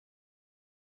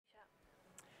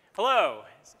Hello.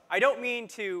 I don't mean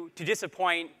to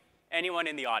disappoint anyone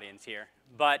in the audience here,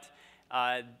 but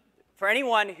for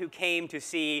anyone who came to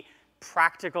see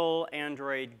practical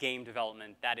Android game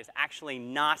development, that is actually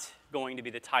not going to be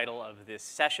the title of this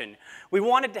session. We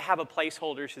wanted to have a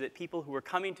placeholder so that people who were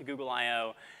coming to Google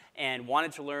I/O and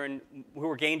wanted to learn, who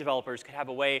were game developers, could have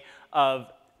a way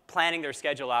of planning their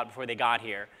schedule out before they got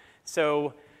here.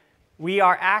 So we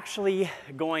are actually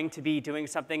going to be doing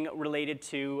something related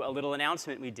to a little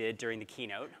announcement we did during the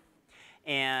keynote.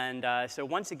 And so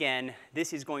once again,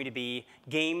 this is going to be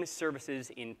game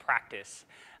services in practice.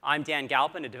 I'm Dan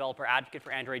Galpin, a developer advocate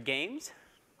for Android games.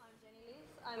 I'm Jennie.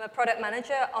 I'm a product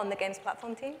manager on the games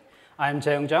platform team. I'm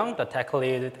Jung, the tech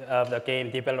lead of the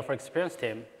game developer experience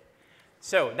team.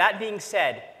 So that being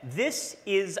said, this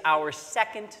is our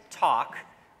second talk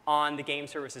on the game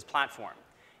services platform.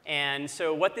 And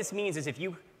so what this means is if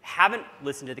you haven't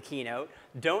listened to the keynote,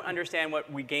 don't understand what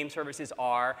game services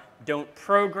are, don't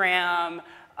program,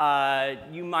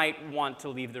 you might want to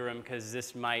leave the room because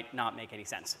this might not make any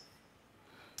sense.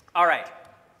 All right.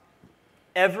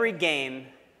 Every game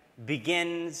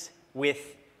begins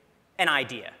with an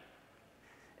idea,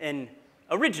 an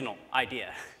original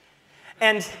idea.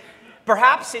 And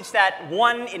perhaps it's that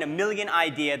one in a million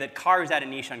idea that carves out a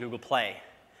niche on Google Play.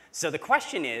 So the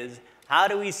question is, how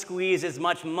do we squeeze as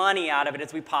much money out of it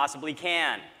as we possibly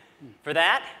can? For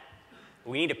that,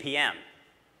 we need a PM.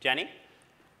 Jenny?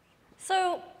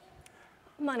 So,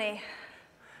 money.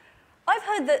 I've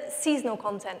heard that seasonal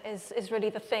content is really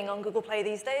the thing on Google Play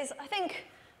these days. I think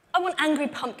I want angry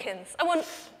pumpkins. I want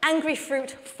angry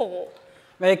fruit fall.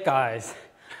 Wait, guys.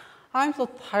 I'm so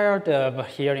tired of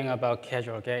hearing about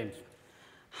casual games.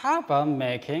 How about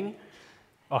making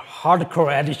a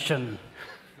hardcore edition?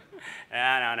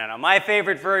 No. My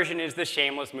favorite version is the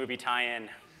shameless movie tie-in.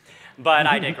 But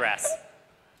I digress.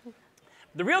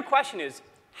 The real question is,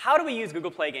 how do we use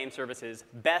Google Play game services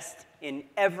best in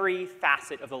every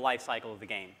facet of the life cycle of the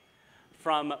game?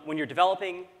 From when you're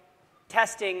developing,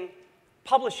 testing,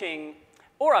 publishing,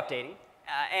 or updating,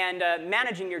 and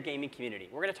managing your gaming community.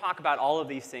 We're going to talk about all of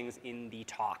these things in the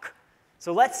talk.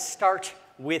 So let's start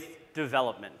with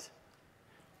development.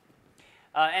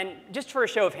 And just for a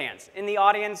show of hands, in the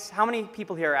audience, how many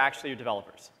people here are actually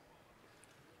developers?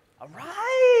 All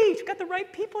right, you've got the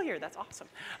right people here. That's awesome.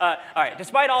 All right,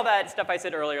 despite all that stuff I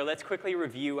said earlier, let's quickly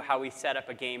review how we set up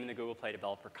a game in the Google Play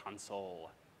Developer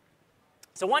Console.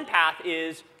 So one path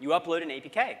is you upload an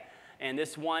APK. And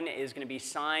this one is going to be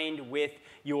signed with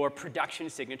your production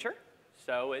signature.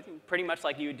 So it's pretty much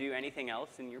like you would do anything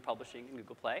else in your publishing in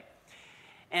Google Play.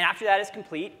 And after that is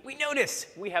complete, we notice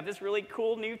we have this really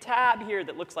cool new tab here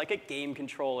that looks like a game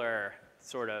controller,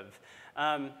 sort of.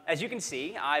 As you can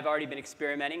see, I've already been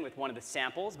experimenting with one of the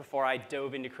samples before I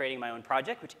dove into creating my own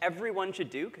project, which everyone should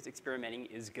do, because experimenting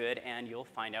is good, and you'll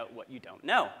find out what you don't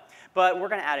know. But we're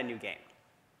going to add a new game.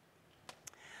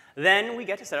 Then we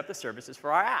get to set up the services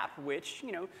for our app, which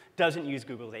doesn't use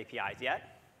Google's APIs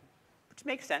yet, which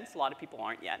makes sense. A lot of people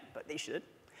aren't yet, but they should.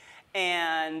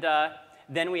 And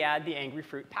then we add the Angry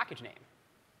Fruit package name.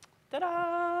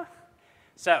 Ta-da!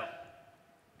 So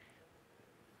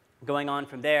going on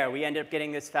from there, we end up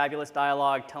getting this fabulous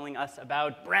dialogue telling us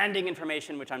about branding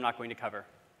information, which I'm not going to cover.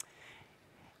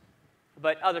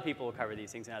 But other people will cover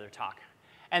these things in other talk.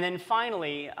 And then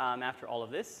finally, after all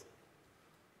of this,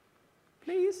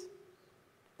 please.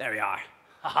 There we are.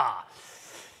 Haha.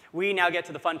 We now get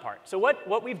to the fun part. So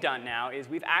what we've done now is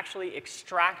we've actually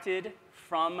extracted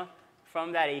from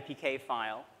that APK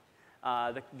file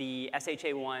the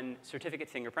SHA-1 certificate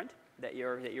fingerprint that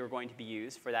you're going to be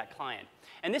used for that client.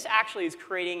 And this actually is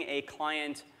creating a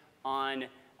client on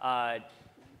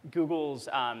Google's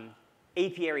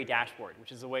apiary dashboard,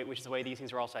 which is the way these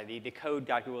things are all cited, the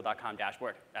code.google.com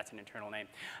dashboard. That's an internal name.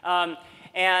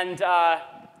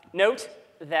 Note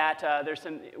that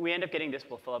we end up getting this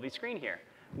lovely screen here,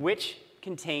 which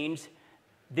contains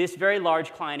this very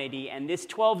large client ID and this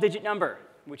 12-digit number,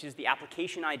 which is the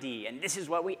application ID. And this is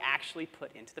what we actually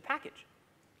put into the package.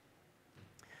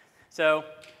 So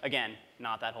again,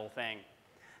 not that whole thing.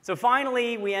 So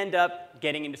finally, we end up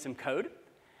getting into some code.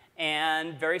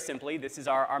 And very simply, this is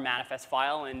our manifest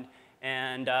file.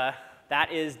 And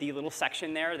that is the little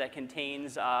section there that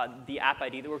contains the app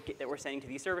ID that we're sending to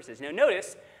these services. Now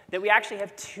notice that we actually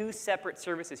have two separate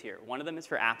services here. One of them is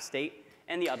for app state,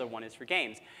 and the other one is for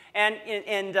games.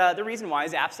 And the reason why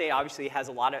is app state obviously has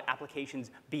a lot of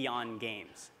applications beyond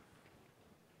games.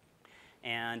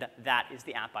 And that is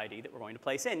the app ID that we're going to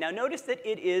place in. Now notice that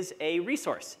it is a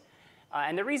resource.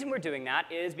 And the reason we're doing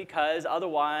that is because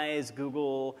otherwise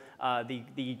Google,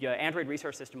 the Android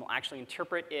resource system will actually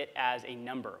interpret it as a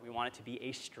number. We want it to be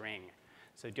a string.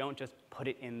 So don't just put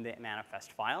it in the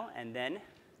manifest file, and then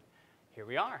here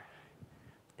we are.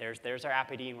 There's our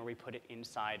app ID where we put it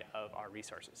inside of our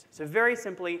resources. So very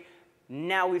simply,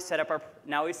 now we've set up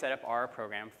our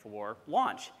program for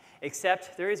launch.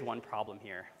 Except there is one problem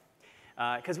here.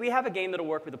 Because we have a game that'll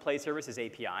work with the Play Services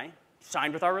API,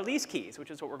 signed with our release keys, which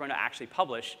is what we're going to actually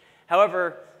publish.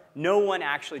 However, no one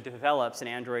actually develops an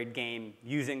Android game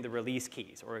using the release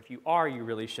keys. Or if you are, you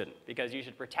really shouldn't, because you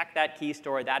should protect that key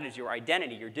store. That is your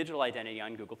identity, your digital identity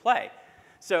on Google Play.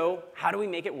 So how do we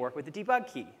make it work with the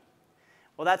debug key?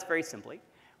 Well, that's very simply.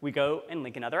 We go and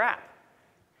link another app.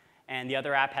 And the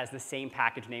other app has the same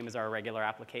package name as our regular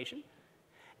application.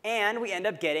 And we end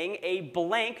up getting a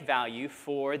blank value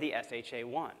for the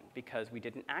SHA-1, because we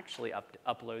didn't actually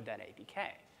upload that APK.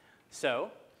 So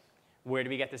where do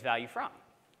we get this value from?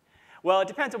 Well, it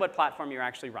depends on what platform you're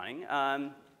actually running.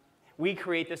 We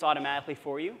create this automatically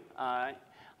for you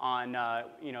on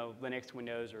Linux,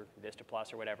 Windows, or Vista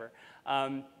Plus, or whatever.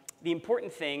 The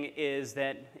important thing is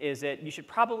that you should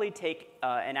probably take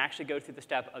and actually go through the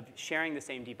step of sharing the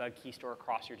same debug key store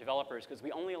across your developers, because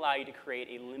we only allow you to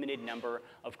create a limited number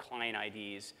of client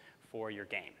IDs for your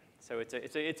game. So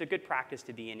it's a good practice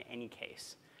to be in any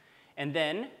case. And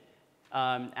then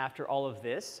after all of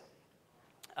this,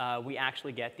 we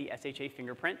actually get the SHA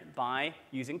fingerprint by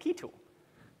using KeyTool.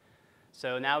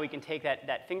 So now we can take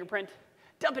that fingerprint,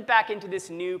 dump it back into this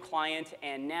new client,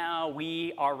 and now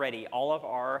we are ready. All of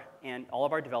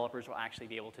our developers will actually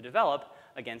be able to develop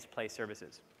against Play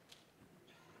Services.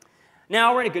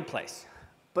 Now we're in a good place.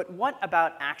 But what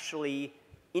about actually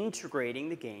integrating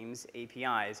the game's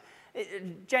APIs?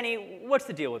 Jenny, what's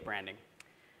the deal with branding?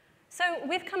 So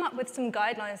we've come up with some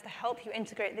guidelines to help you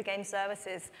integrate the game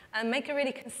services and make a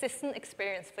really consistent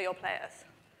experience for your players.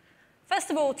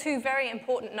 First of all, two very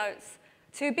important notes.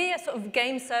 To be a sort of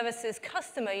game services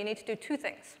customer, you need to do two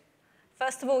things.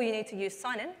 First of all, you need to use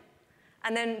sign-in.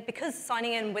 And then because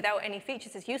signing in without any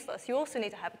features is useless, you also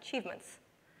need to have achievements.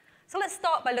 So let's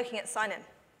start by looking at sign-in.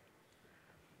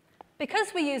 Because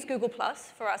we use Google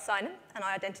Plus for our sign-in and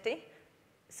our identity,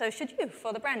 so should you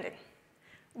for the branding.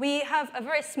 We have a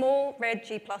very small red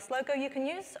G+ logo you can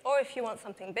use, or if you want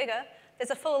something bigger,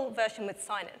 there's a full version with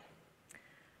sign-in.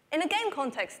 In a game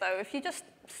context, though, if you just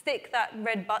stick that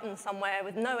red button somewhere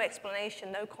with no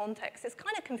explanation, no context, it's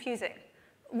kind of confusing.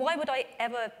 Why would I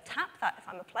ever tap that if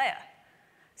I'm a player?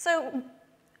 So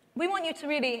we want you to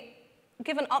really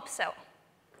give an upsell.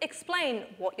 Explain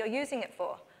what you're using it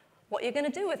for, what you're going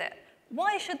to do with it.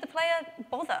 Why should the player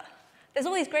bother? There's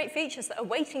all these great features that are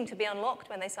waiting to be unlocked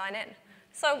when they sign in.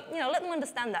 So let them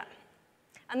understand that.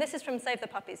 And this is from Save the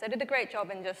Puppies. They did a great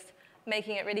job in just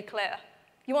making it really clear.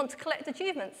 You want to collect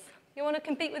achievements. You want to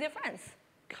compete with your friends.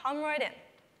 Come right in.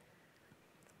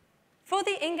 For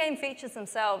the in-game features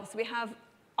themselves, we have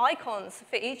icons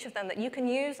for each of them that you can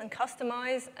use and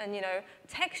customize and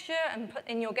texture and put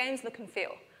in your game's look and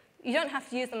feel. You don't have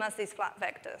to use them as these flat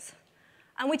vectors.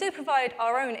 And we do provide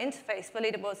our own interface for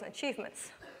leaderboards and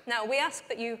achievements. Now, we ask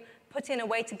that you put in a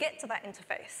way to get to that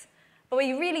interface. But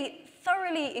we really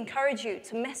thoroughly encourage you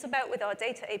to mess about with our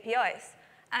data APIs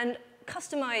and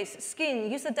customize, skin,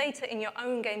 use the data in your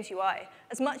own game's UI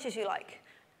as much as you like.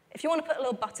 If you want to put a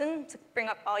little button to bring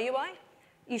up our UI,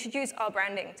 you should use our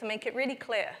branding to make it really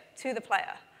clear to the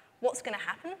player what's going to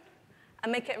happen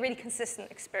and make it a really consistent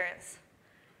experience.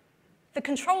 The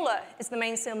controller is the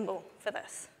main symbol for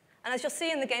this. And as you'll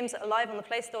see in the games that are live on the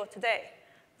Play Store today,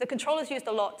 the controller's used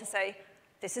a lot to say,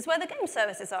 this is where the game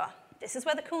services are. This is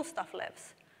where the cool stuff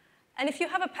lives. And if you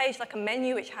have a page like a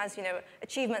menu which has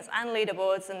achievements and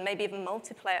leaderboards and maybe even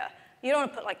multiplayer, you don't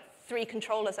want to put like 3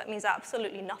 controllers. That means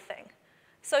absolutely nothing.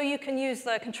 So you can use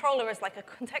the controller as like a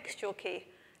contextual key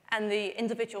and the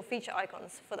individual feature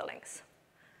icons for the links.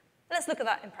 Let's look at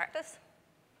that in practice.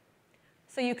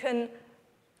 So you can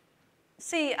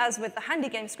see, as with the handy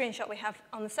game screenshot we have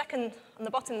on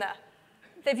the bottom there,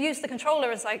 they've used the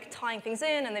controller as like tying things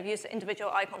in, and they've used the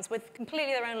individual icons with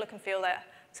completely their own look and feel there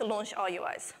to launch our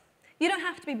UIs. You don't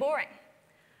have to be boring.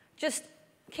 Just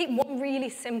keep one really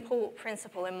simple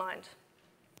principle in mind.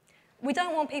 We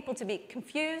don't want people to be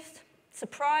confused,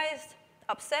 surprised,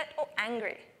 upset, or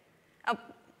angry.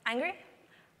 Angry?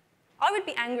 I would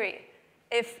be angry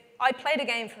if I played a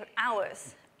game for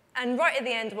hours, and right at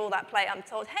the end of all that play, I'm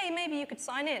told, hey, maybe you could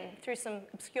sign in through some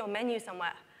obscure menu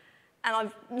somewhere.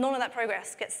 And none of that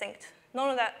progress gets synced.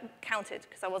 None of that counted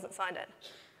because I wasn't signed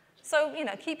in. So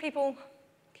keep people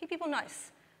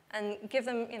nice and give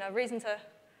them reason to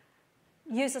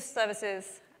use the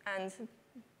services and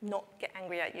not get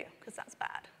angry at you, because that's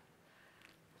bad.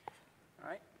 All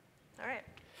right. All right.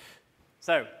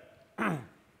 So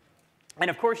And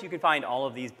of course, you can find all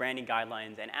of these branding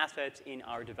guidelines and assets in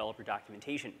our developer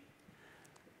documentation.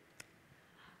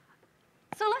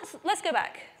 So let's go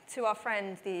back to our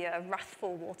friend, the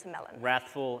wrathful watermelon.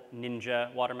 Wrathful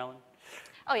ninja watermelon.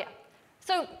 Oh, yeah.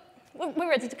 So we're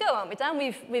ready to go, aren't we, Dan?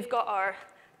 We've got our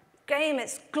game.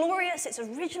 It's glorious, it's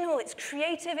original, it's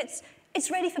creative,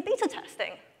 it's ready for beta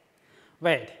testing.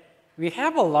 Wait, we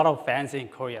have a lot of fans in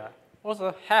Korea.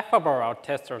 Also, half of our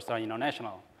testers are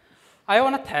international. I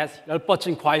want to test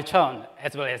열뻗친 과일천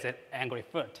as well as angry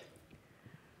foot.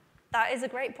 That is a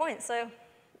great point. So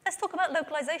let's talk about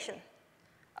localization.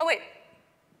 Oh, wait.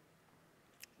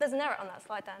 There's an error on that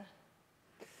slide, Dan.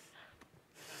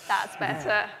 That's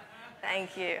better.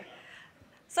 Thank you.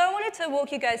 So I wanted to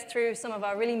walk you guys through some of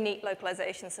our really neat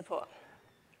localization support.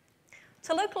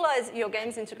 To localize your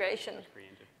game's integration,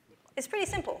 it's pretty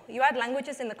simple. You add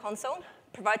languages in the console,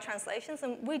 provide translations,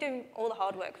 and we do all the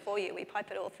hard work for you. We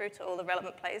pipe it all through to all the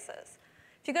relevant places.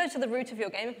 If you go to the root of your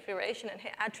game configuration and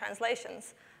hit Add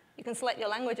Translations, you can select your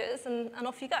languages, and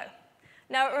off you go.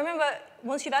 Now, remember,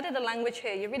 once you've added a language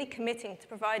here, you're really committing to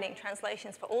providing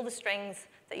translations for all the strings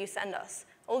that you send us,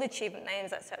 all the achievement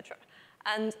names, etc.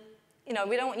 And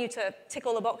we don't want you to tick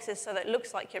all the boxes so that it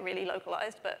looks like you're really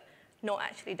localized, but not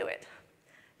actually do it.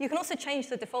 You can also change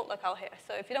the default locale here.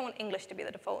 So if you don't want English to be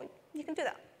the default, you can do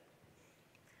that.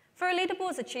 For our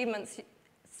leaderboards achievements,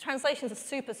 translations are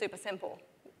super, super simple.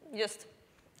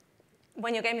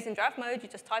 When your game is in draft mode, you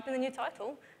just type in the new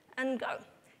title and go.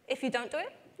 If you don't do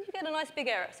it, you get a nice big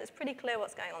error, so it's pretty clear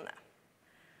what's going on there.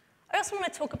 I also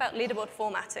want to talk about leaderboard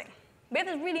formatting. We have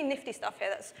this really nifty stuff here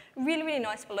that's really, really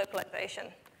nice for localization,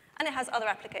 and it has other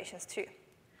applications too.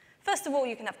 First of all,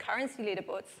 you can have currency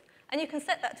leaderboards, and you can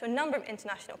set that to a number of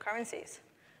international currencies.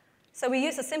 So we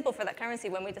use a symbol for that currency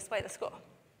when we display the score.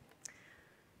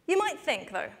 You might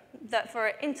think, though, that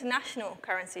for international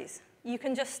currencies, you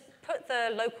can just put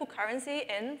the local currency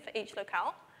in for each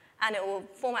locale, and it will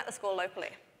format the score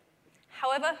locally.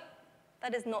 However,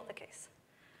 that is not the case.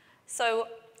 So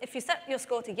if you set your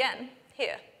score to yen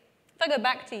here, if I go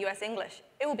back to US English,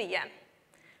 it will be yen.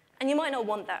 And you might not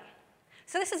want that.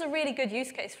 So this is a really good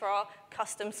use case for our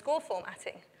custom score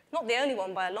formatting. Not the only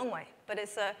one by a long way, but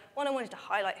it's one I wanted to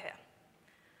highlight here.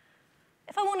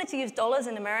 If I wanted to use dollars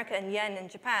in America and yen in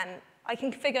Japan, I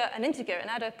can configure an integer and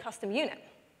add a custom unit.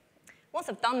 Once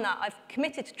I've done that, I've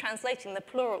committed to translating the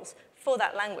plurals for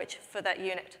that language, for that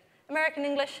unit. American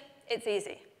English, it's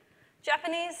easy.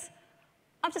 Japanese,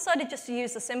 I've decided just to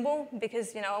use the symbol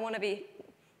because I want to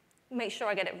make sure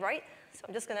I get it right. So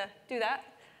I'm just going to do that.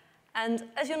 And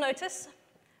as you'll notice,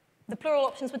 the plural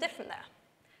options were different there.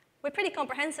 We're pretty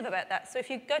comprehensive about that. So if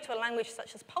you go to a language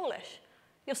such as Polish,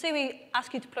 you'll see we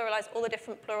ask you to pluralize all the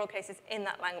different plural cases in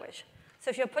that language. So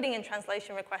if you're putting in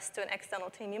translation requests to an external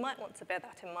team, you might want to bear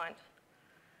that in mind.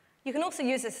 You can also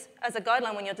use this as a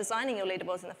guideline when you're designing your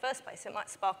leaderboards in the first place. It might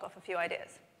spark off a few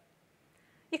ideas.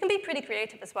 You can be pretty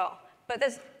creative as well, but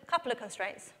there's a couple of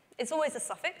constraints. It's always a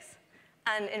suffix,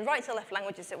 and in right-to-left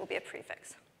languages, it will be a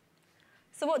prefix.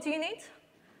 So what do you need?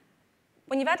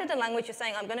 When you've added a language, you're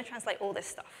saying, I'm going to translate all this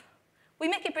stuff. We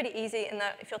make it pretty easy in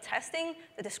that if you're testing,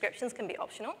 the descriptions can be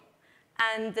optional.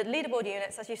 And the leaderboard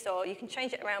units, as you saw, you can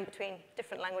change it around between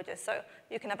different languages. So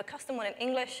you can have a custom one in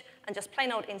English and just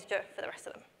plain old integer for the rest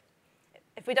of them.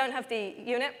 If we don't have the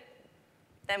unit,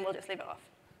 then we'll just leave it off.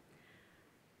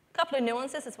 A couple of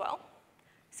nuances as well.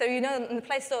 So in the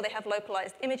Play Store, they have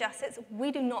localized image assets.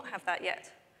 We do not have that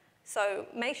yet. So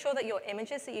make sure that your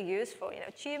images that you use for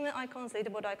achievement icons,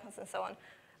 leaderboard icons, and so on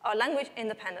are language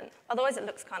independent. Otherwise, it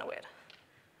looks kind of weird.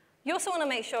 You also want to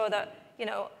make sure that,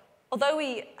 although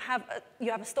you have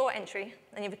a store entry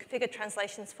and you've configured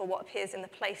translations for what appears in the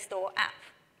Play Store app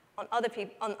on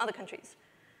other countries,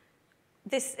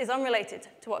 this is unrelated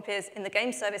to what appears in the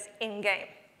game service in-game.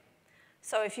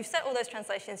 So if you've set all those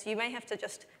translations, you may have to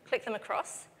just click them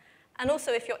across. And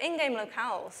also, if your in-game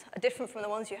locales are different from the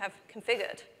ones you have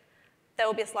configured, there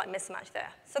will be a slight mismatch there.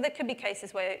 So there could be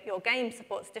cases where your game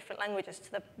supports different languages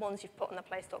to the ones you've put in the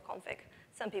Play Store config.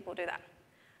 Some people do that.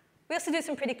 We also do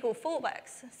some pretty cool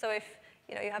fallbacks. So if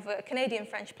you have a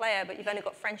Canadian-French player, but you've only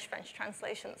got French-French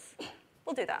translations,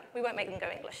 we'll do that. We won't make them go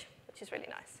English, which is really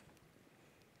nice.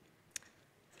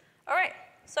 All right,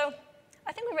 so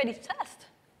I think we're ready to test.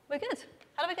 We're good.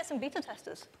 How do we get some beta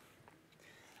testers?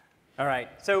 All right,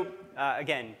 so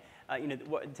again,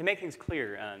 to make things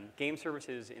clear, game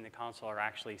services in the console are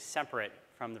actually separate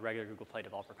from the regular Google Play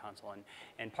Developer Console.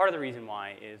 And part of the reason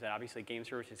why is that obviously game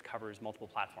services covers multiple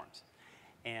platforms.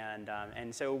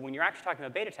 And so when you're actually talking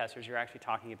about beta testers, you're actually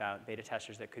talking about beta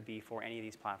testers that could be for any of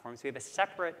these platforms. We have a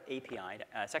separate API,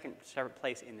 a separate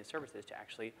place in the services to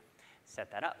actually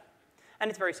set that up. And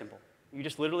it's very simple. You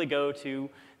just literally go to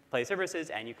Play Services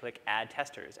and you click Add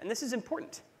Testers. And this is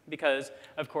important because,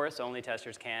 of course, only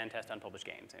testers can test unpublished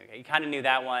games. Okay, you kind of knew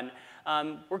that one.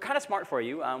 We're kind of smart for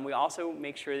you. We also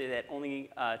make sure that only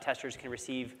testers can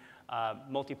receive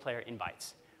multiplayer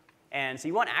invites. And so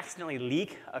you won't accidentally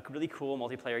leak a really cool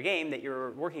multiplayer game that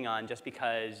you're working on just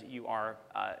because you are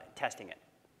testing it.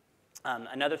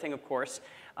 Another thing, of course,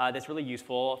 that's really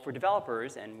useful for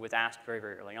developers and was asked very,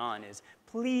 very early on is,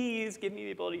 please give me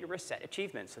the ability to reset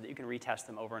achievements so that you can retest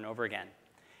them over and over again.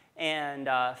 And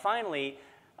finally,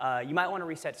 you might want to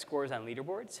reset scores on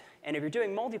leaderboards. And if you're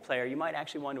doing multiplayer, you might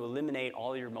actually want to eliminate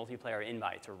all your multiplayer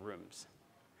invites or rooms.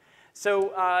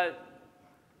 So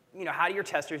how do your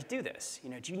testers do this?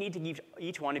 Do you need to give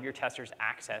each one of your testers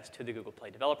access to the Google Play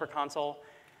Developer Console?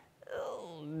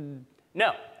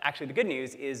 No. Actually, the good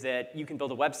news is that you can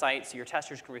build a website so your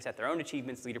testers can reset their own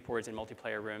achievements, leaderboards, and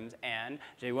multiplayer rooms, and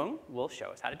Jaewoong will show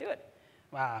us how to do it.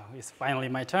 Wow, it's finally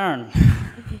my turn.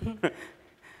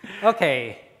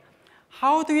 OK,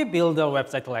 how do we build a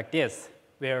website like this,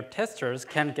 where testers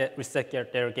can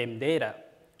reset their game data?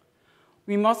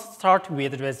 We must start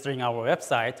with registering our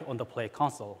website on the Play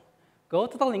console. Go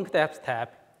to the Linked Apps tab,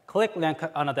 click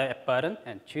another app button,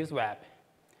 and choose Web.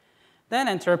 Then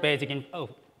enter basic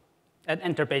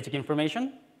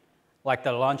information, like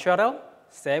the launch URL,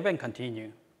 save, and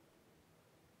continue.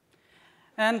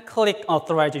 And click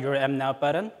Authorize your app now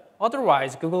button.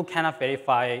 Otherwise, Google cannot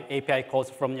verify API calls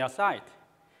from your site.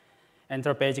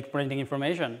 Enter basic branding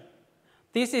information.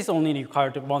 This is only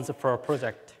required once per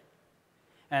project.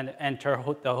 And enter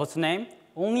the host name.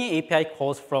 Only API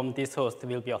calls from this host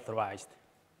will be authorized.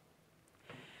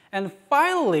 And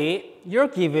finally, you're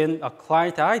given a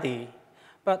client ID.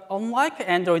 But unlike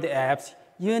Android apps,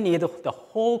 you need the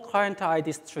whole client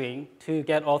ID string to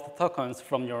get auth tokens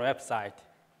from your website.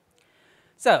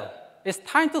 So it's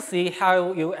time to see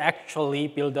how you actually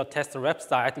build a test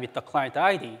website with the client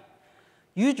ID.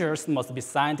 Users must be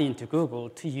signed into Google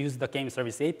to use the game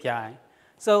service API.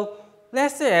 So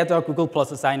let's add a Google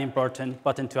Plus sign-in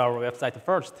button to our website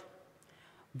first.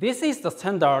 This is the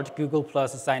standard Google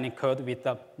Plus sign-in code with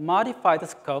a modified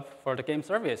scope for the game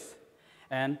service.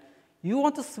 And you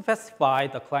want to specify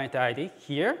the client ID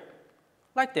here,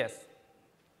 like this.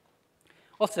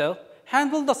 Also,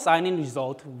 handle the sign-in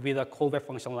result with a callback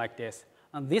function like this.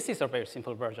 And this is a very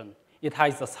simple version. It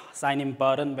hides the sign-in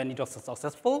button when it was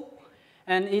successful,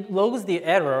 and it logs the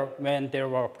error when there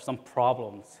were some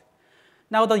problems.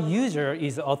 Now the user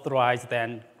is authorized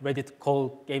and ready to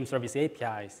call game service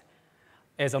APIs.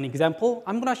 As an example,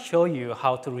 I'm going to show you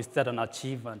how to reset an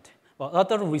achievement, but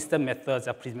other reset methods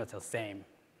are pretty much the same.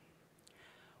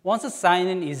 Once the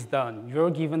sign-in is done, you're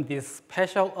given this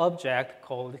special object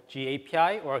called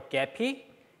GAPI or GAPI,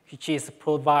 which is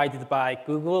provided by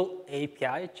Google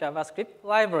API JavaScript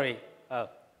library. Oh,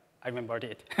 I remembered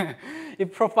it.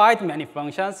 It provides many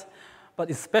functions,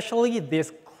 but especially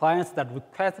this clients that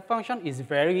request function is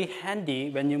very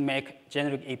handy when you make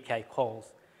generic API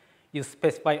calls. You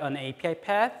specify an API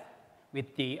path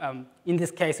with the, in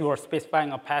this case, we are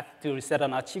specifying a path to reset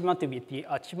an achievement with the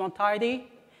achievement ID,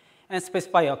 and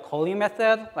specify a calling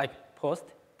method like post,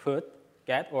 put,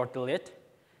 get, or delete,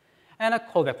 and a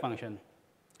callback function.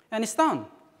 And it's done.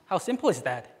 How simple is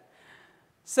that?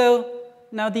 So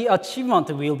now the achievement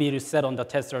will be reset on the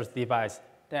tester's device.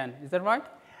 Dan, is that right?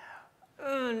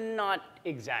 Not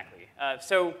exactly.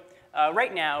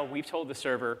 Right now, we've told the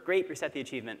server, great, reset the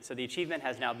achievement. So the achievement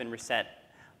has now been reset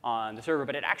on the server,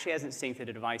 but it actually hasn't synced to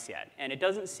the device yet. And it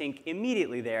doesn't sync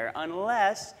immediately there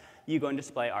unless you go and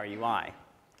display RUI.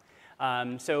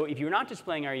 So if you're not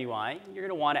displaying RUI, you're going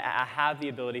to want to have the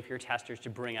ability for your testers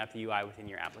to bring up the UI within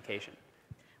your application.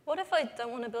 What if I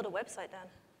don't want to build a website, Dan?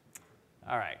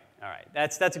 All right.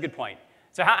 That's a good point.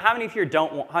 So how many people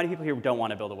here don't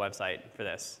want to build a website for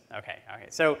this? Okay.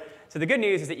 So the good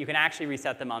news is that you can actually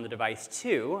reset them on the device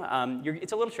too.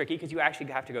 It's a little tricky because you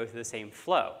actually have to go through the same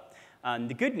flow.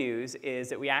 The good news is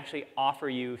that we actually offer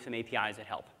you some APIs that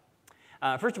help.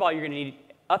 First of all, you're going to need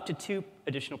up to 2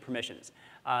 additional permissions.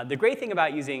 The great thing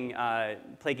about using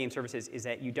Play Game Services is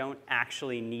that you don't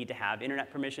actually need to have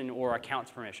internet permission or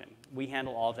accounts permission. We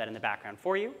handle all of that in the background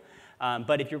for you.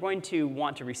 But if you're going to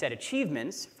want to reset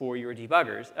achievements for your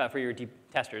debuggers,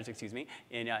 testers, excuse me,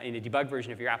 in a debug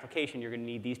version of your application, you're going to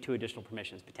need these 2 additional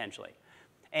permissions potentially.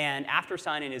 And after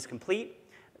sign-in is complete,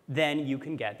 then you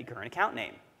can get the current account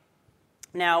name.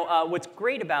 Now, what's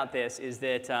great about this is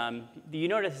that you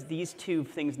notice these 2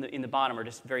 things in the bottom are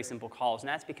just very simple calls, and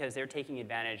that's because they're taking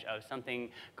advantage of something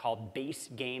called base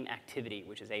game activity,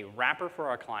 which is a wrapper for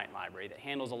our client library that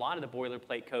handles a lot of the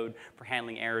boilerplate code for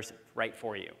handling errors right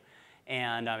for you.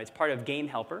 And it's part of Game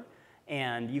Helper.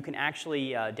 And you can actually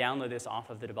download this off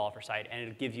of the developer site, and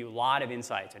it gives you a lot of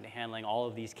insights into handling all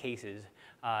of these cases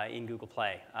in Google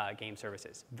Play game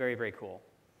services. Very, very cool.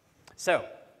 So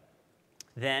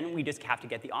then we just have to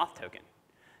get the auth token.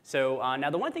 So now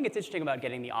the one thing that's interesting about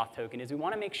getting the auth token is we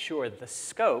want to make sure that the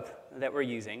scope that we're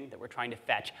using, that we're trying to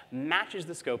fetch, matches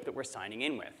the scope that we're signing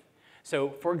in with.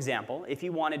 So for example, if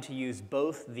you wanted to use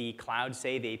both the Cloud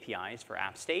Save APIs for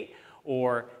App State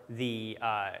or the,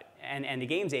 and the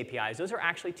Games APIs, those are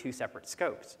actually two separate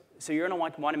scopes. So you're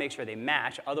going to want to make sure they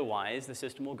match, otherwise the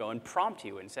system will go and prompt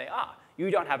you and say,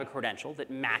 you don't have a credential that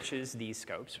matches these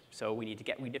scopes, so we need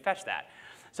to fetch that.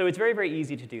 So it's very, very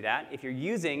easy to do that. If you're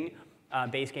using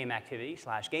base game activity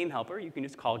 / game helper, you can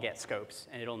just call get scopes,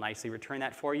 and it'll nicely return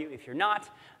that for you. If you're not,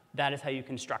 that is how you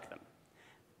construct them.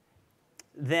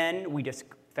 Then we just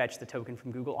fetch the token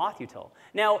from Google Auth Util.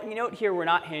 Now, you note here we're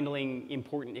not handling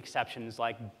important exceptions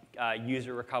like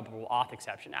user recoverable auth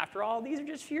exception. After all, these are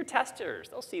just for your testers.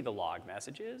 They'll see the log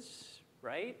messages,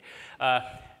 right?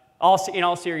 In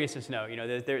all seriousness, no.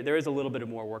 There is a little bit of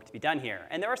more work to be done here.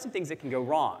 And there are some things that can go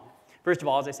wrong. First of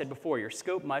all, as I said before, your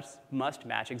scope must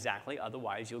match exactly,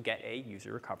 otherwise you'll get a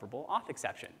user recoverable auth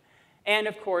exception. And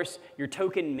of course, your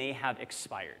token may have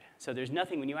expired. So there's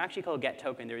nothing, when you actually call get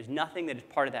token, there is nothing that is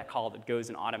part of that call that goes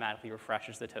and automatically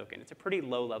refreshes the token. It's a pretty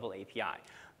low-level API.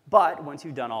 But once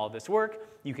you've done all of this work,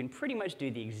 you can pretty much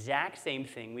do the exact same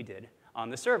thing we did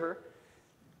on the server,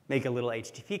 make a little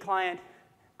HTTP client,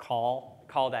 call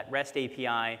that REST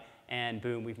API, and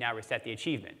boom, we've now reset the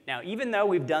achievement. Now, even though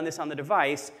we've done this on the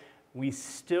device, we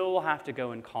still have to go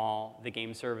and call the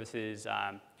game services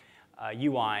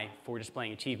UI for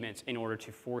displaying achievements in order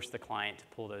to force the client to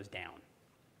pull those down.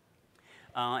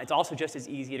 It's also just as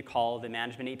easy to call the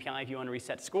management API if you want to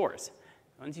reset scores.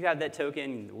 Once you have that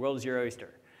token, the world is your oyster.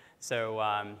 So,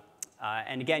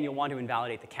 and again, you'll want to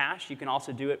invalidate the cache. You can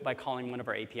also do it by calling one of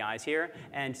our APIs here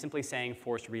and simply saying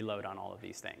force reload on all of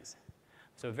these things.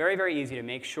 So very, very easy to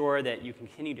make sure that you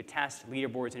continue to test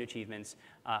leaderboards and achievements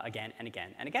again and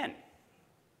again and again.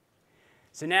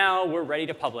 So now we're ready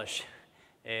to publish.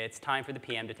 It's time for the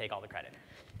PM to take all the credit.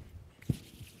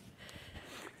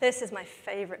 This is my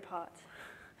favorite part.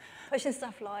 Pushing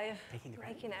stuff live, Taking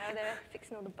they're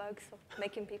fixing all the bugs, or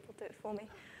making people do it for me.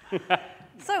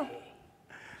 So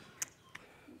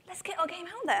let's get our game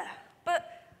out there.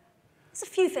 But there's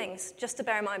a few things just to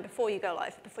bear in mind before you go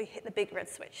live, before you hit the big red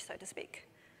switch, so to speak.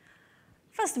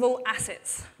 First of all,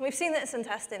 assets. We've seen this in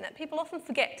testing, that people often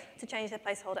forget to change their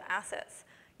placeholder assets.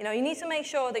 You need to make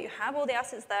sure that you have all the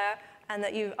assets there and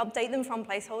that you update them from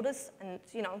placeholders and,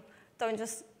 don't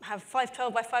just have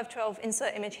 512 by 512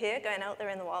 insert image here going out there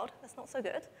in the wild. That's not so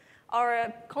good.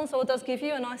 Our console does give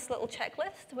you a nice little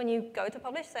checklist when you go to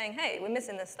publish saying, hey, we're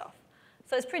missing this stuff.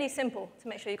 So it's pretty simple to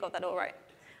make sure you got that all right.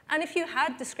 And if you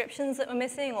had descriptions that were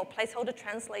missing or placeholder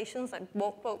translations like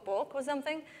walk, walk, walk or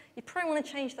something, you probably want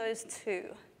to change those too.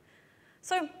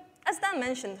 So as Dan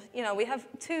mentioned, we have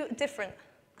two different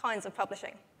kinds of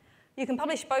publishing. You can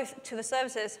publish both to the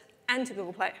services and to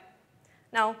Google Play.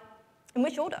 Now, in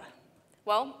which order?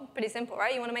 Well, pretty simple,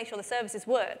 right? You want to make sure the services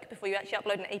work before you actually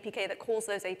upload an APK that calls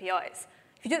those APIs.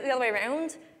 If you do it the other way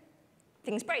around,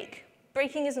 things break.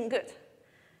 Breaking isn't good.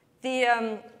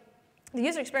 The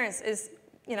user experience is,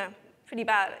 pretty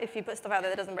bad if you put stuff out there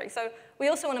that doesn't break. So we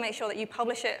also want to make sure that you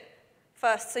publish it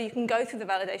first so you can go through the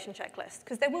validation checklist,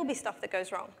 because there will be stuff that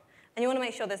goes wrong. And you want to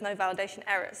make sure there's no validation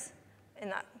errors in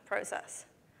that process.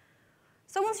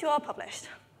 So once you are published,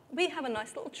 we have a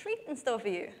nice little treat in store for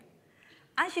you.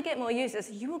 As you get more users,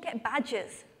 you will get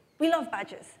badges. We love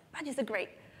badges. Badges are great.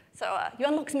 So you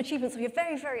unlock some achievements of your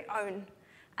very, very own.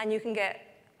 And you can get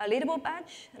a leaderboard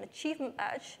badge, an achievement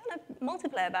badge, and a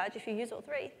multiplayer badge if you use all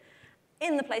three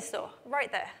in the Play Store,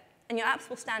 right there. And your apps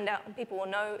will stand out, and people will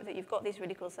know that you've got these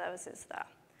really cool services there.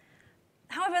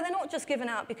 However, they're not just given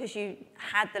out because you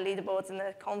had the leaderboards in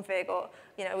the config, or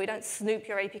we don't snoop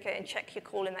your APK and check your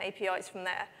call in the APIs from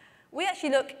there. We actually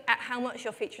look at how much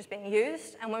your feature is being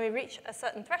used, and when we reach a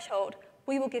certain threshold,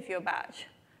 we will give you a badge.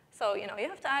 So you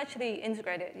have to actually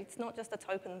integrate it. It's not just a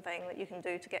token thing that you can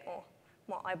do to get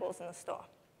more eyeballs in the store.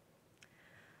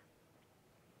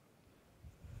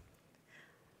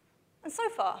 And so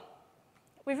far,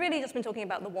 we've really just been talking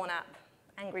about the one app,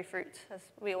 Angry Fruit, as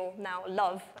we all now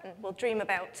love and will dream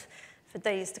about for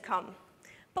days to come.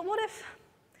 But what if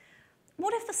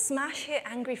the smash hit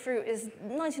Angry Fruit is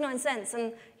 99 cents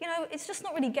and it's just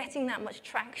not really getting that much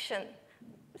traction?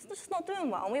 It's just not doing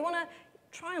well, and we want to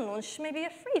try and launch maybe a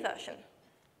free version.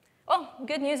 Well,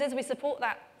 good news is we support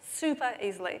that super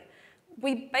easily.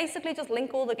 We basically just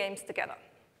link all the games together.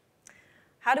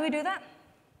 How do we do that?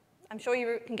 I'm sure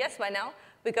you can guess by now.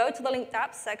 We go to the linked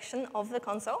apps section of the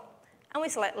console, and we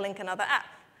select link another app.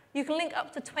 You can link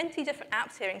up to 20 different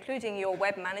apps here, including your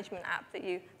web management app that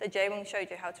Jaewoong showed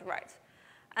you how to write.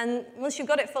 And once you've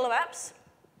got it full of apps,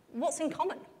 what's in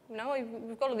common? You know,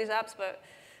 we've got all these apps, but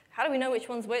how do we know which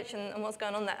one's which and what's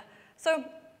going on there? So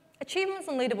achievements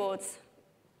and leaderboards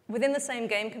within the same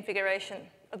game configuration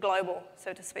are global,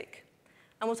 so to speak.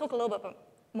 And we'll talk a little bit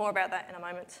more about that in a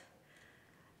moment.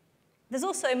 There's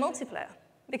also multiplayer,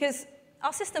 because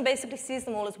our system basically sees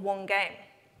them all as one game.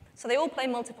 So they all play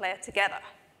multiplayer together.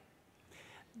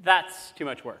 That's too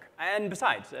much work. And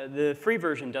besides, the free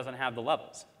version doesn't have the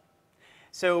levels.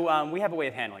 So we have a way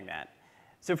of handling that.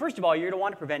 So first of all, you're going to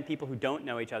want to prevent people who don't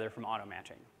know each other from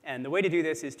auto-matching. And the way to do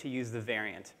this is to use the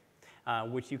variant,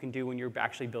 which you can do when you're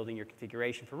actually building your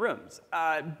configuration for rooms.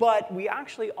 But we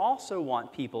actually also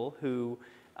want people who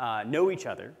know each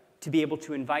other to be able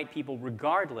to invite people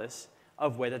regardless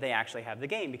of whether they actually have the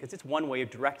game, because it's one way of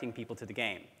directing people to the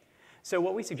game. So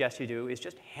what we suggest you do is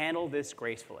just handle this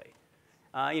gracefully.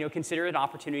 Consider it an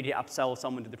opportunity to upsell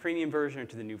someone to the premium version or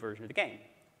to the new version of the game.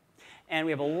 And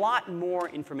we have a lot more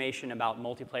information about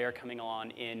multiplayer coming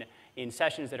on in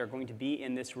sessions that are going to be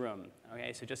in this room.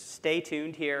 Okay, so just stay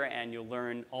tuned here, and you'll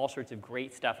learn all sorts of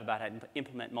great stuff about how to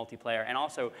implement multiplayer. And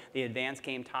also, the Advanced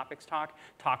Game Topics talk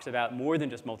talks about more than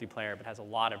just multiplayer, but has a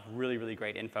lot of really, really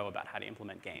great info about how to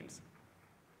implement games.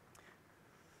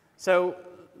 So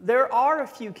there are a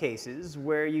few cases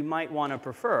where you might want to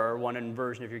prefer one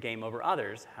version of your game over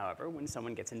others, however, when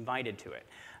someone gets invited to it.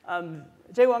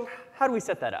 Jaewoong, how do we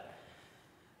set that up?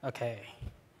 OK.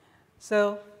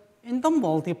 So in the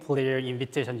multiplayer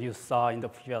invitation you saw in the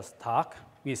previous talk,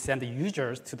 we send the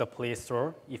users to the Play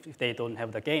Store if they don't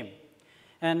have the game.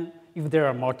 And if there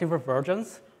are multiple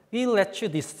versions, we let you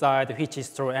decide which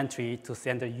store entry to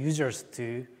send the users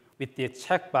to with the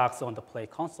checkbox on the Play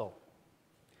console.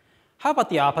 How about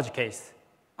the opposite case?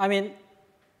 I mean,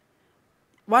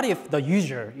 what if the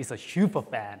user is a super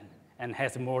fan and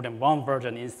has more than one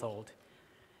version installed?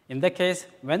 In that case,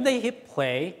 when they hit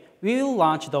play, we will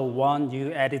launch the one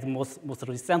you added most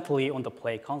recently on the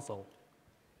Play console.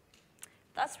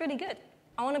 That's really good.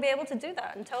 I want to be able to do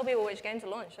that and tell people which game to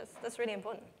launch. That's really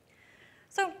important.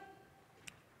 So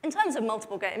in terms of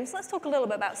multiple games, let's talk a little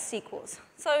bit about sequels.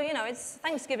 So, it's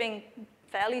Thanksgiving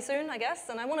fairly soon, I guess,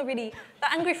 and I want to really,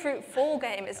 the Angry Fruit Fall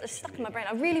game is stuck in my brain.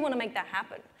 I really want to make that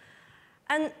happen.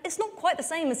 And it's not quite the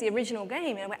same as the original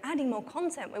game. We're adding more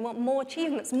content. We want more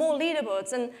achievements, more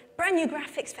leaderboards, and brand new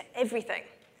graphics for everything.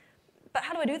 But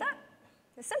how do I do that?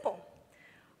 It's simple.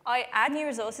 I add new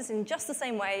resources in just the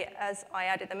same way as I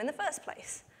added them in the first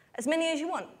place. As many as you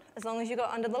want, as long as you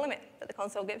got under the limit that the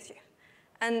console gives you.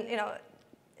 And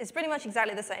it's pretty much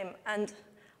exactly the same. And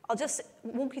I'll just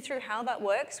walk you through how that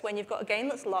works when you've got a game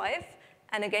that's live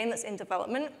and a game that's in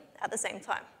development at the same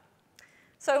time.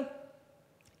 So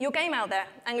your game out there,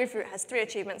 Angry Fruit, has 3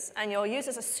 achievements, and your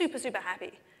users are super, super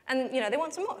happy. And they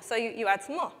want some more, so you add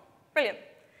some more. Brilliant.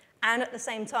 And at the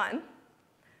same time,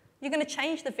 you're going to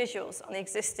change the visuals on the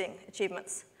existing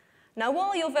achievements. Now,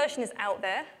 while your version is out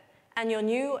there and your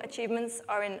new achievements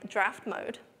are in draft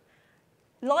mode,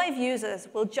 live users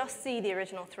will just see the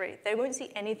original 3. They won't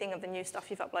see anything of the new stuff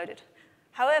you've uploaded.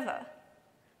 However,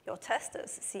 your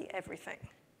testers see everything.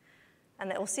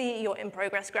 And they'll see your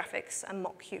in-progress graphics and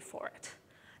mock you for it.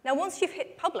 Now, once you've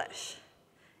hit publish,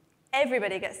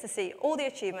 everybody gets to see all the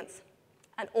achievements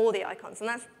and all the icons, and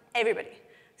that's everybody.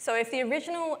 So if the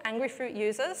original Angry Fruit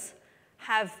users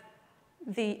have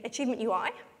the achievement UI,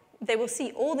 they will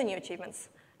see all the new achievements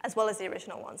as well as the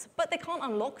original ones. But they can't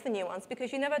unlock the new ones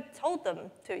because you never told them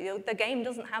to. The game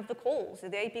doesn't have the calls. The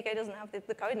APK doesn't have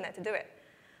the code in there to do it.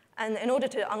 And in order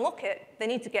to unlock it, they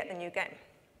need to get the new game.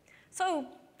 So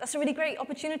that's a really great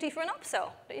opportunity for an upsell,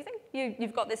 don't you think?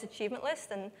 You've got this achievement list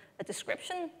and a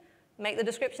description. Make the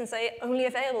description say, only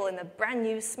available in the brand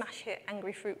new smash hit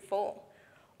Angry Fruit Fall.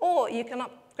 Or you can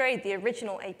upgrade the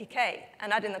original APK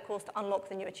and add in the calls to unlock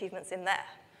the new achievements in there.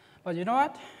 But you know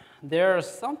what? There's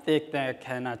something that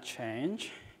cannot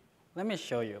change. Let me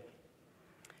show you.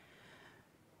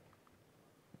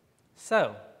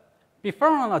 So before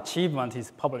an achievement is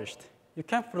published, you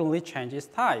can freely change its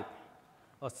type.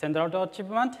 A standard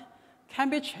achievement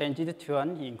can be changed to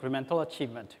an incremental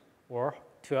achievement or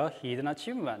to a hidden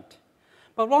achievement.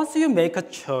 But once you make a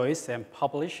choice and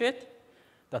publish it,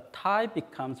 the type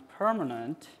becomes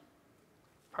permanent,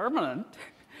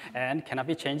 and cannot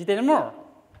be changed anymore.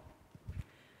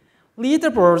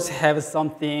 Leaderboards have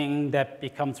something that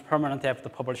becomes permanent after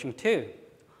publishing too.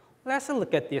 Let's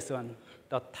look at this one.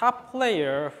 The top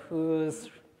player, who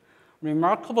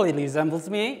remarkably resembles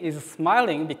me, is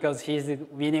smiling because he's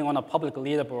winning on a public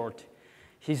leaderboard.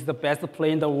 He's the best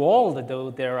player in the world,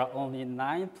 though there are only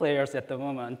 9 players at the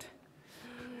moment.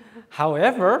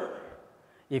 However,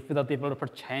 if the developer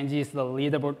changes the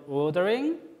leaderboard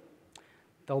ordering,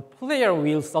 the player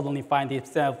will suddenly find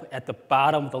himself at the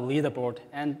bottom of the leaderboard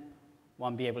and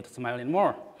won't be able to smile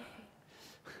anymore.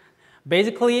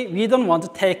 Basically, we don't want to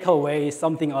take away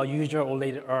something a user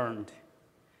already earned.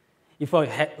 If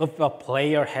a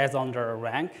player has under a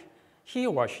rank, he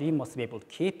or she must be able to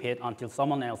keep it until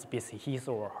someone else beats his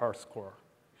or her score.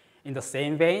 In the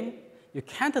same vein, you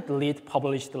can't delete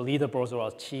published leaderboards or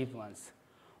achievements.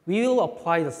 We will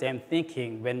apply the same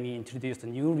thinking when we introduce the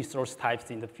new resource types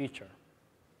in the future.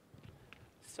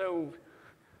 So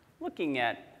looking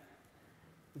at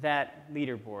that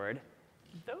leaderboard,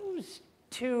 those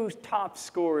 2 top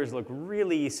scorers look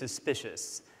really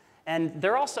suspicious. And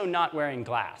they're also not wearing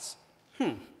glass.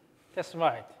 That's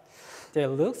right. They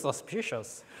look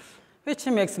suspicious, which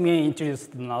makes me introduce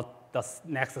the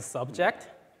next subject,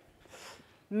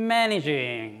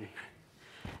 managing.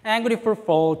 Angry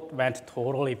Football went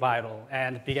totally viral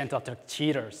and began to attract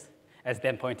cheaters, as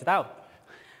Dan pointed out.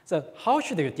 So how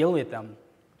should you deal with them?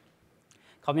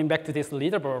 Coming back to this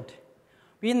leaderboard,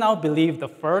 we now believe the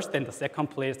first and the second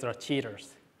players are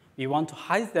cheaters. We want to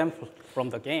hide them from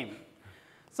the game.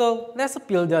 So let's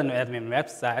build an admin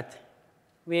website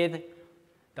with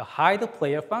the hide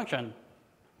player function.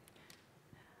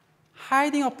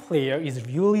 Hiding a player is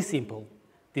really simple.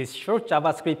 This short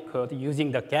JavaScript code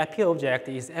using the Galpin object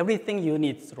is everything you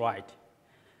need to write.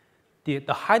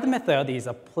 The hide method is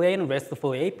a plain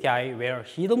RESTful API where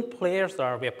hidden players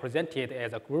are represented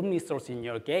as a group resource in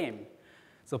your game.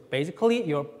 So basically,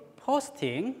 you're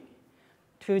posting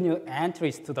 2 new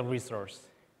entries to the resource.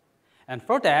 And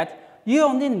for that, you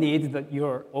only need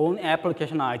your own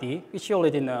application ID, which you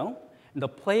already know, and the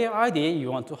player ID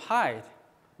you want to hide.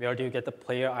 Where do you get the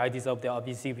player IDs of the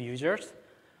abusive users?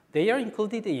 They are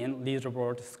included in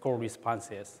leaderboard score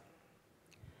responses.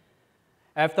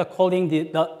 After calling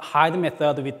the hide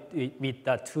method with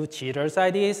the 2 cheaters'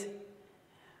 IDs,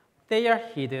 they are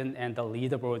hidden and the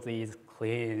leaderboard is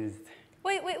cleansed.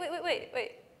 Wait.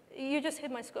 You just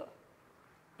hid my score.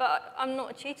 But I'm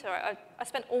not a cheater. I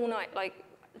spent all night,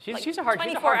 She's a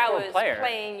 24 hours player.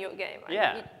 playing your game. Right?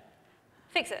 Yeah.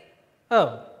 Fix it.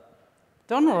 Oh,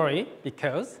 don't worry,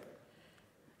 because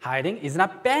hiding is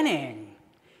not banning.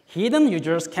 Hidden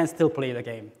users can still play the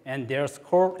game, and their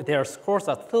scores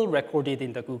are still recorded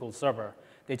in the Google server.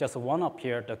 They just won't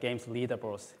appear in the game's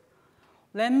leaderboards.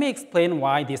 Let me explain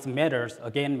why this matters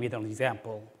again with an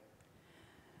example.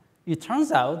 It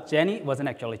turns out Jennie wasn't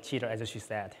actually a cheater, as she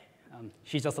said.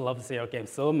 She just loves your game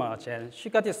so much, and she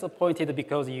got disappointed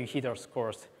because you hid her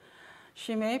scores.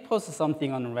 She may post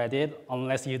something on Reddit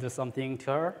unless you do something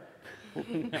to her.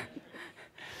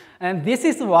 And this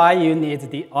is why you need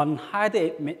the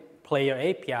unhide player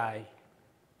API.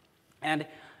 And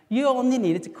you only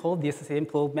need to call this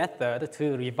simple method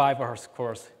to revive her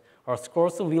scores. Her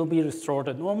scores will be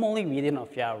restored normally within a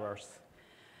few hours.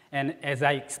 And as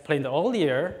I explained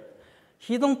earlier,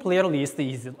 hidden player list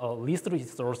is a list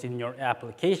resource in your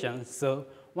application. So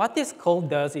what this code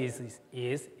does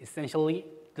is essentially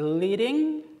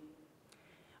deleting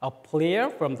a player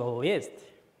from the list.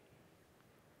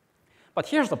 But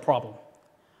here's the problem.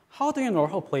 How do you know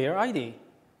her player ID?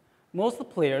 Most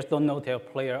players don't know their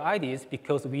player IDs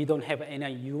because we don't have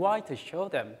any UI to show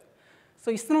them.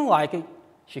 So it's not like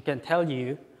she can tell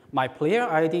you, my player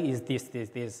ID is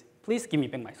this. Please give me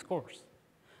back my scores.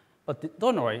 But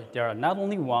don't worry, there are not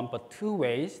only 1, but 2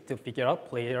 ways to figure out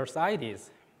players' IDs.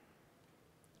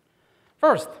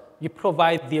 First, you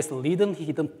provide this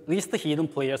list hidden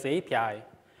players API.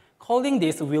 Calling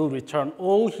this will return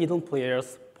all hidden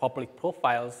players' public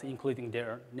profiles, including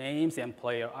their names and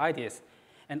player IDs.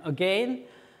 And again,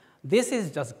 this is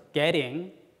just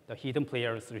getting the hidden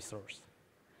players resource.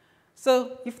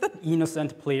 So if the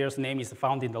innocent player's name is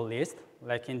found in the list,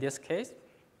 like in this case,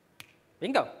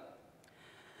 bingo.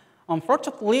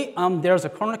 Unfortunately, there's a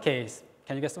corner case.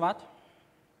 Can you guess what?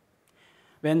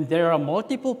 When there are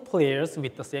multiple players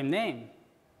with the same name.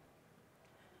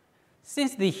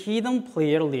 Since the hidden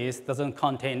player list doesn't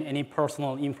contain any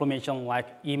personal information like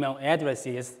email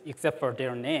addresses except for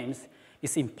their names,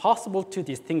 it's impossible to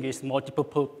distinguish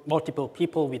multiple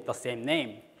people with the same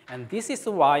name. And this is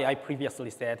why I previously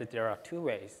said that there are 2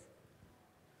 ways.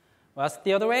 What's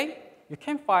the other way? You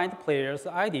can find players'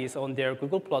 IDs on their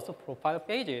Google Plus profile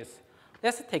pages.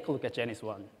 Let's take a look at Jennie's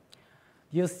one.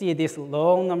 You see this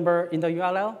long number in the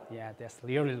URL? Yeah, that's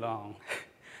really long.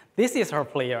 This is her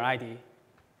player ID.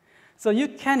 So you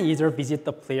can either visit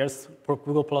the player's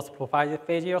Google Plus profile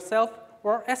page yourself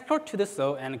or ask her to do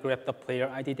so and grab the player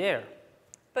ID there.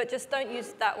 But just don't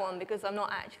use that one because I'm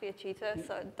not actually a cheater,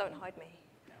 so don't hide me.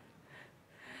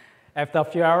 After a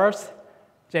few hours,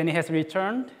 Jennie has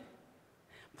returned.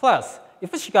 Plus,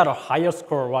 if she got a higher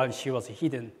score while she was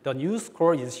hidden, the new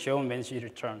score is shown when she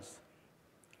returns.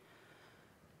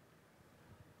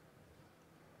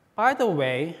 By the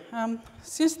way,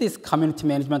 since this community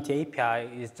management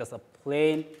API is just a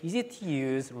plain,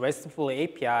 easy-to-use, RESTful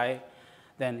API,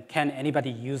 then can anybody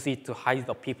use it to hide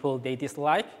the people they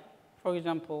dislike? For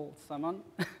example, someone?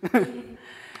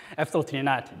 Absolutely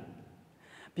not.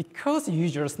 Because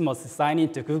users must sign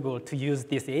into Google to use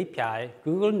this API,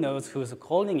 Google knows who's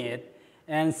calling it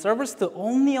and serves to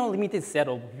only a limited set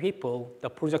of people the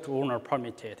project owner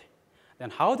permitted. Then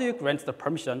how do you grant the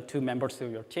permission to members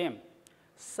of your team?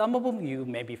 Some of you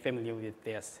may be familiar with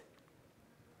this.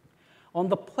 On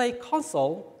the Play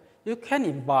console, you can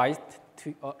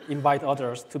invite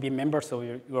others to be members of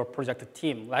your project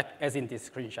team, like as in this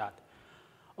screenshot.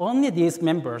 Only these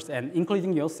members, and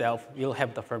including yourself, will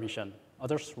have the permission.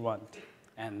 Others won't.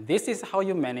 And this is how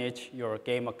you manage your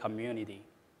gamer community.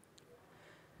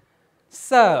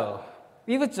 So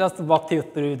we've just walked you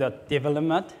through the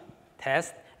development,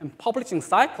 test, and publishing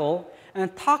cycle,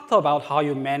 and talked about how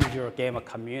you manage your gamer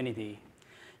community.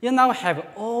 You now have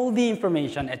all the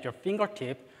information at your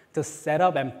fingertip to set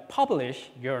up and publish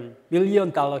your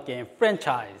million-dollar game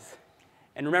franchise.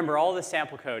 And remember, all the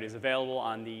sample code is available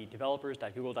on the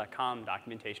developers.google.com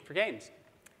documentation for games.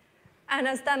 And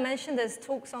as Dan mentioned, there's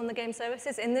talks on the game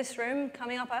services in this room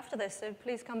coming up after this, so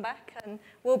please come back. And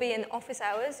we'll be in office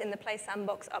hours in the Play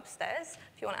Sandbox upstairs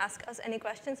if you want to ask us any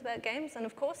questions about games. And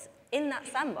of course, in that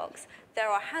sandbox, there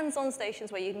are hands-on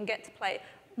stations where you can get to play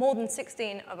more than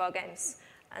 16 of our games.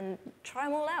 And try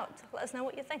them all out. Let us know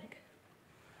what you think.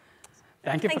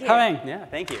 Thank you for coming. Yeah,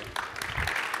 thank you.